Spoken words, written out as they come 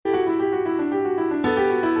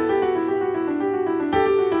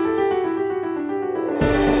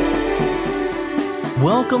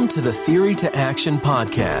Welcome to the Theory to Action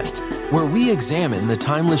podcast, where we examine the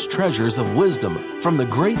timeless treasures of wisdom from the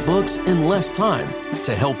great books in less time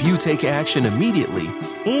to help you take action immediately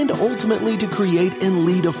and ultimately to create and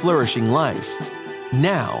lead a flourishing life.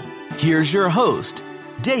 Now, here's your host,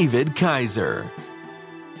 David Kaiser.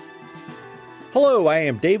 Hello, I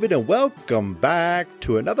am David, and welcome back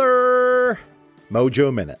to another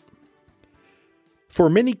Mojo Minute. For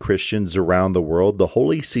many Christians around the world, the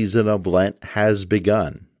holy season of Lent has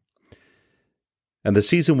begun. And the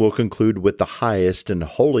season will conclude with the highest and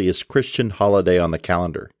holiest Christian holiday on the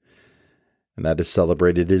calendar. And that is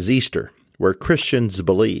celebrated as Easter, where Christians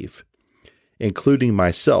believe, including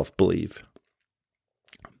myself believe,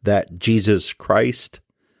 that Jesus Christ,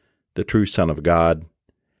 the true Son of God,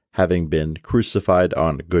 having been crucified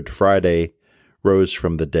on Good Friday, rose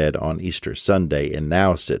from the dead on Easter Sunday, and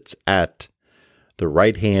now sits at the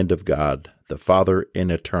right hand of God, the Father,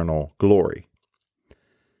 in eternal glory.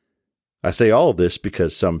 I say all of this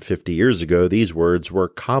because some 50 years ago, these words were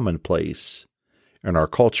commonplace in our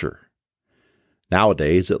culture.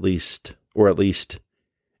 Nowadays, at least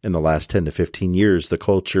in the last 10 to 15 years, the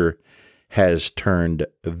culture has turned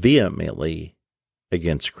vehemently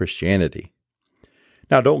against Christianity.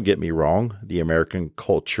 Now, don't get me wrong, the American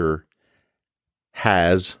culture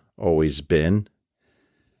has always been,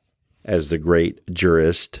 as the great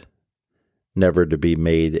jurist, never to be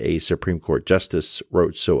made a Supreme Court justice,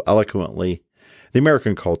 wrote so eloquently, the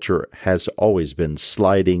American culture has always been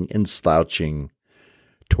sliding and slouching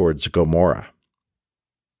towards Gomorrah,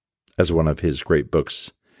 as one of his great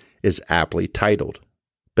books is aptly titled.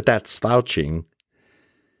 But that slouching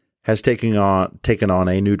has taken on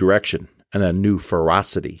a new direction and a new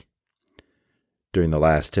ferocity during the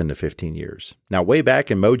last 10 to 15 years. Now, way back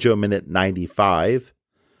in Mojo Minute 95,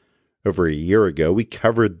 over a year ago, we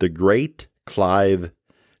covered the great Clive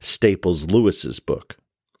Staples Lewis's book,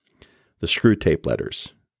 The Screwtape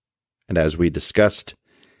Letters. And as we discussed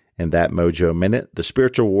in that Mojo Minute, the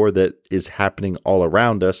spiritual war that is happening all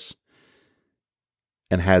around us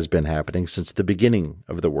and has been happening since the beginning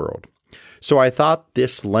of the world. So I thought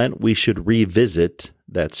this Lent we should revisit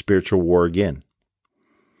that spiritual war again.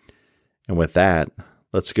 And with that,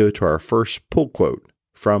 let's go to our first pull quote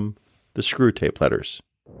from the Screwtape Letters.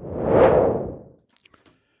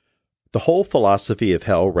 The whole philosophy of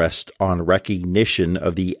hell rests on recognition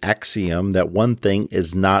of the axiom that one thing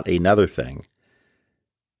is not another thing,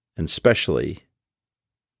 and especially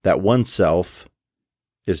that one self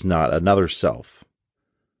is not another self.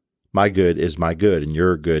 My good is my good, and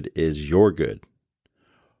your good is your good.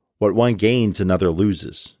 What one gains, another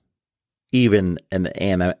loses. Even an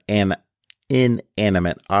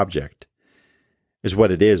inanimate object is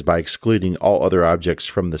what it is by excluding all other objects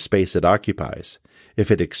from the space it occupies. If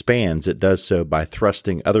it expands, it does so by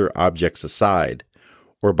thrusting other objects aside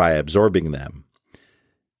or by absorbing them.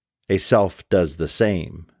 A self does the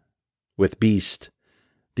same. With beast,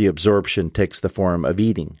 the absorption takes the form of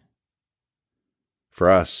eating. For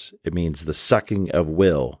us, it means the sucking of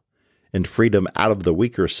will and freedom out of the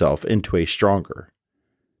weaker self into a stronger.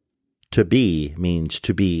 To be means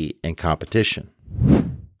to be in competition.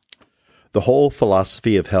 The whole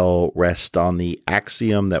philosophy of hell rests on the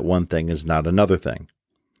axiom that one thing is not another thing.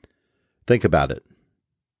 Think about it.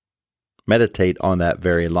 Meditate on that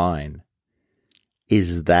very line.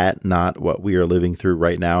 Is that not what we are living through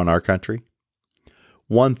right now in our country?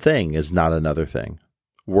 One thing is not another thing.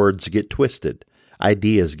 Words get twisted.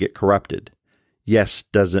 Ideas get corrupted. Yes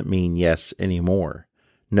doesn't mean yes anymore.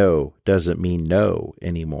 No doesn't mean no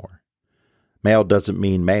anymore. Male doesn't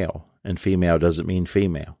mean male, and female doesn't mean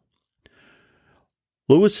female.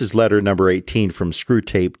 Lewis's letter number 18 from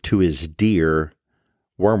Screwtape to his dear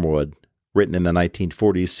Wormwood, written in the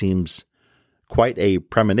 1940s, seems quite a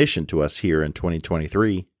premonition to us here in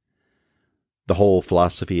 2023. The whole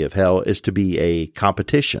philosophy of hell is to be a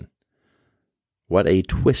competition. What a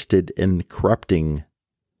twisted and corrupting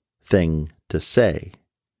thing to say,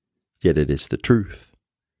 yet it is the truth.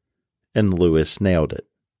 And Lewis nailed it.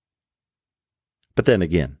 But then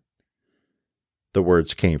again, the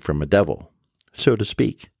words came from a devil, so to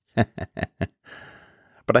speak.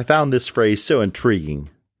 But I found this phrase so intriguing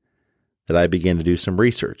that I began to do some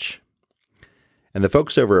research. And the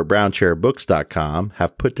folks over at brownchairbooks.com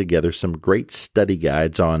have put together some great study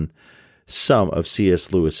guides on some of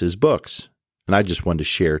C.S. Lewis's books. And I just wanted to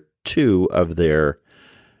share two of their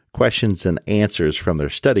questions and answers from their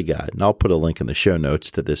study guide. And I'll put a link in the show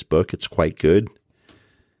notes to this book. It's quite good.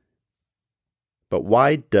 But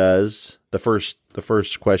why does, the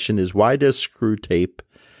first question is, why does Screwtape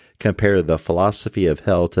compare the philosophy of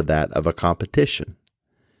hell to that of a competition?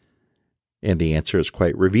 And the answer is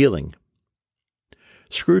quite revealing.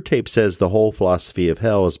 Screwtape says the whole philosophy of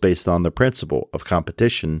hell is based on the principle of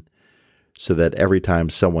competition, so that every time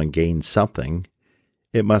someone gains something,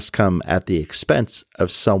 it must come at the expense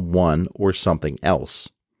of someone or something else.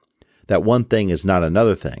 That one thing is not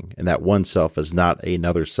another thing, and that one self is not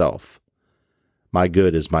another self. My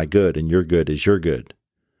good is my good, and your good is your good.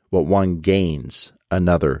 What one gains,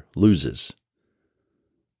 another loses.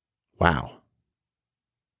 Wow.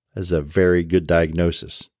 That's a very good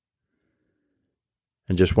diagnosis.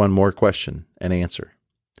 And just one more question and answer.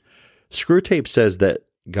 Screwtape says that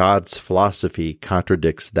God's philosophy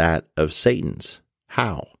contradicts that of Satan's.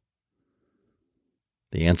 How?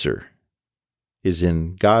 The answer is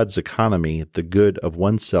in God's economy, the good of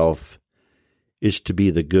oneself is to be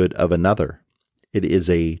the good of another. It is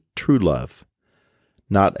a true love,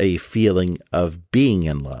 not a feeling of being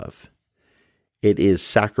in love. It is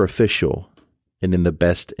sacrificial and in the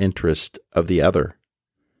best interest of the other.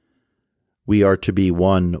 We are to be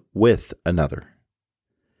one with another.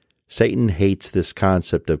 Satan hates this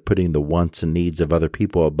concept of putting the wants and needs of other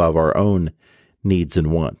people above our own needs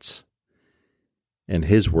and wants. In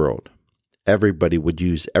his world, everybody would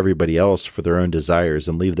use everybody else for their own desires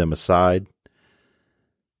and leave them aside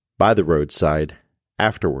by the roadside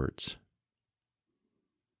afterwards.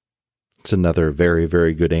 It's another very,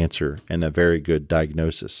 very good answer and a very good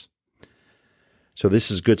diagnosis. So this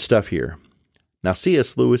is good stuff here. Now,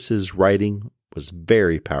 C.S. Lewis's writing was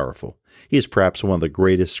very powerful. He is perhaps one of the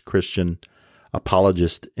greatest Christian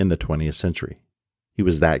apologists in the 20th century. He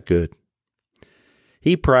was that good.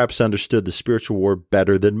 He perhaps understood the spiritual war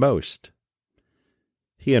better than most.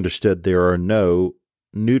 He understood there are no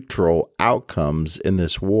neutral outcomes in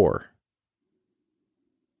this war.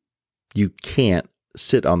 You can't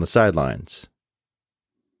sit on the sidelines.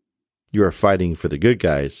 You are fighting for the good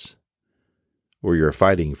guys, or you're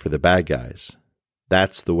fighting for the bad guys.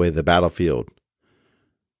 That's the way the battlefield,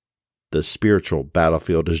 the spiritual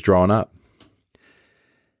battlefield, is drawn up.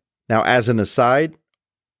 Now, as an aside,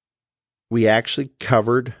 we actually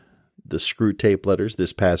covered the Screwtape letters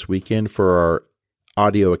this past weekend for our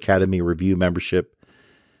Audio Academy Review membership.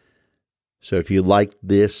 So if you like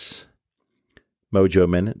this Mojo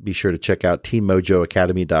Minute, be sure to check out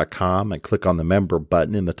teammojoacademy.com and click on the member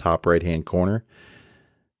button in the top right-hand corner,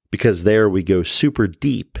 because there we go super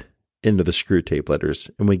deep into the Screwtape letters,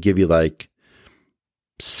 and we give you like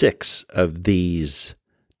 6 of these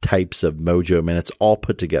types of Mojo Minutes all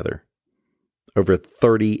put together. Over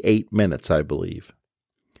 38 minutes, I believe.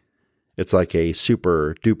 It's like a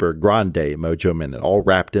super duper grande Mojo Minute, all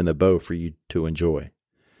wrapped in a bow for you to enjoy.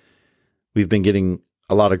 We've been getting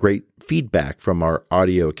a lot of great feedback from our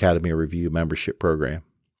Audio Academy Review membership program.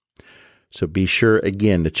 So be sure,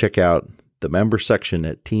 again, to check out the member section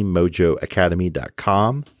at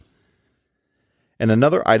teammojoacademy.com. And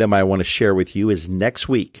another item I want to share with you is next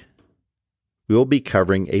week, we will be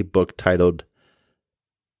covering a book titled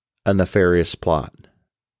A Nefarious Plot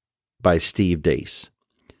by Steve Deace.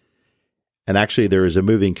 And actually, there is a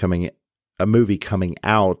movie coming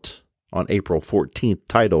out on April 14th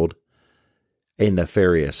titled A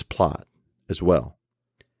Nefarious Plot as well.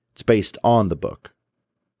 It's based on the book.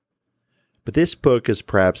 But this book is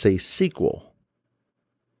perhaps a sequel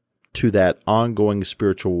to that ongoing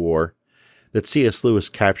spiritual war that C.S. Lewis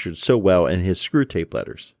captured so well in his Screwtape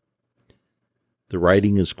letters. The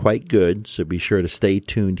writing is quite good, so be sure to stay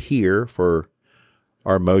tuned here for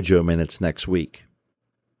our Mojo Minutes next week,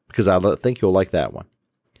 because I think you'll like that one.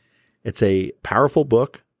 It's a powerful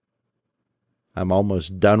book. I'm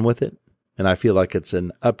almost done with it, and I feel like it's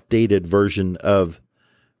an updated version of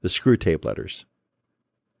the Screwtape letters.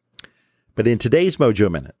 But in today's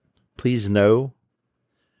Mojo Minute, please know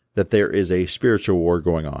that there is a spiritual war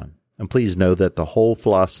going on. And please know that the whole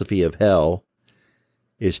philosophy of hell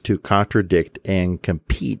is to contradict and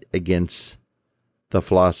compete against the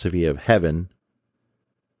philosophy of heaven,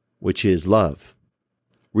 which is love,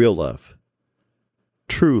 real love,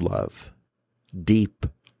 true love, deep,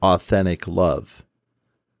 authentic love,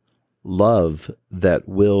 love that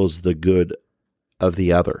wills the good of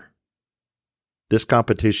the other. This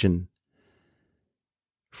competition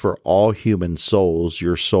for all human souls,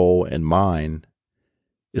 your soul and mine,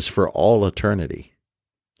 is for all eternity.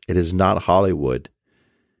 It is not Hollywood.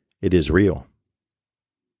 It is real.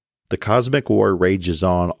 The cosmic war rages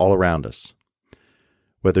on all around us,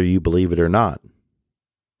 whether you believe it or not.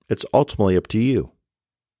 It's ultimately up to you.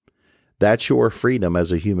 That's your freedom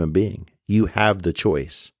as a human being. You have the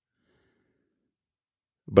choice.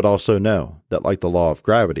 But also know that, like the law of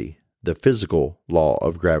gravity, the physical law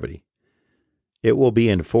of gravity, it will be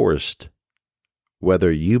enforced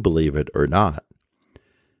whether you believe it or not,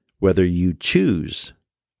 whether you choose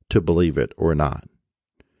to believe it or not.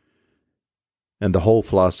 And the whole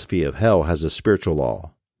philosophy of hell has a spiritual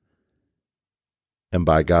law. And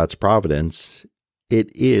by God's providence,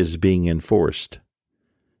 it is being enforced,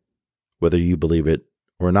 whether you believe it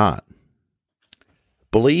or not.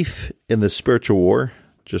 Belief in the spiritual war,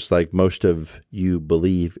 just like most of you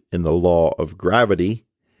believe in the law of gravity,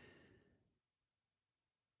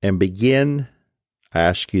 and I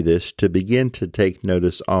ask you this, to begin to take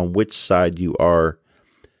notice on which side you are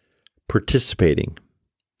participating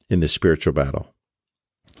in the spiritual battle.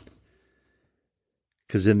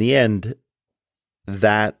 Because in the end,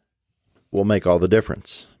 that will make all the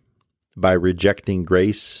difference. By rejecting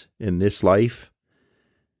grace in this life,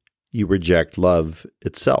 you reject love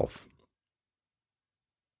itself.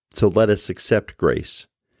 So let us accept grace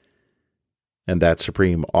and that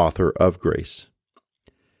supreme author of grace.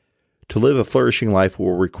 To live a flourishing life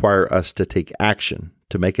will require us to take action,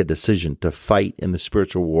 to make a decision, to fight in the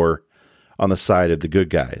spiritual war on the side of the good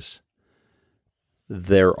guys.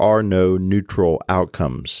 There are no neutral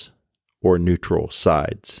outcomes or neutral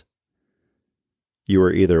sides. You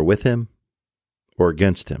are either with him or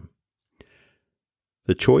against him.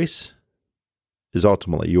 The choice is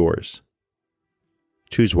ultimately yours.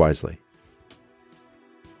 Choose wisely.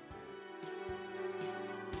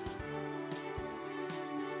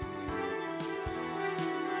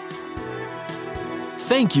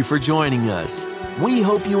 Thank you for joining us. We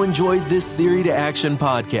hope you enjoyed this Theory to Action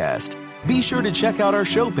podcast. Be sure to check out our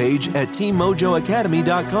show page at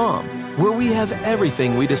teammojoacademy.com, where we have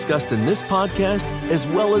everything we discussed in this podcast, as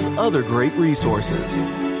well as other great resources.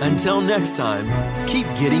 Until next time, keep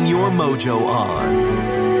getting your mojo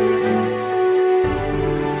on.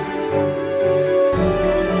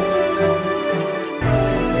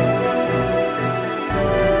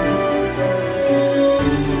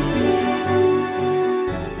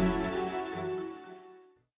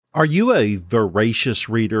 Are you a voracious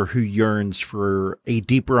reader who yearns for a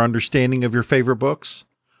deeper understanding of your favorite books?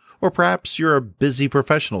 Or perhaps you're a busy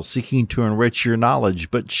professional seeking to enrich your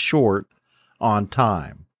knowledge but short on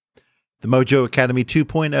time. The Mojo Academy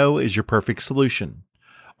 2.0 is your perfect solution.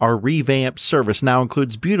 Our revamped service now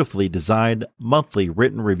includes beautifully designed monthly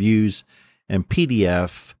written reviews and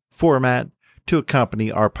PDF format to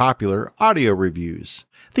accompany our popular audio reviews.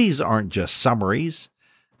 These aren't just summaries.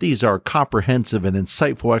 These are comprehensive and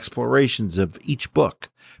insightful explorations of each book,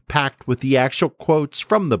 packed with the actual quotes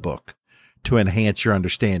from the book to enhance your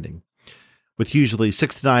understanding. With usually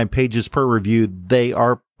 69 pages per review, they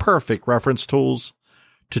are perfect reference tools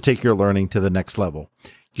to take your learning to the next level.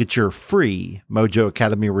 Get your free Mojo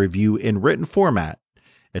Academy review in written format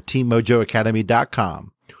at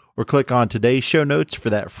teammojoacademy.com or click on today's show notes for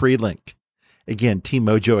that free link. Again,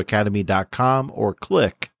 teammojoacademy.com or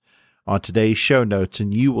click on today's show notes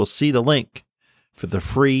and you will see the link for the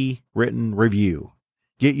free written review.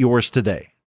 Get yours today.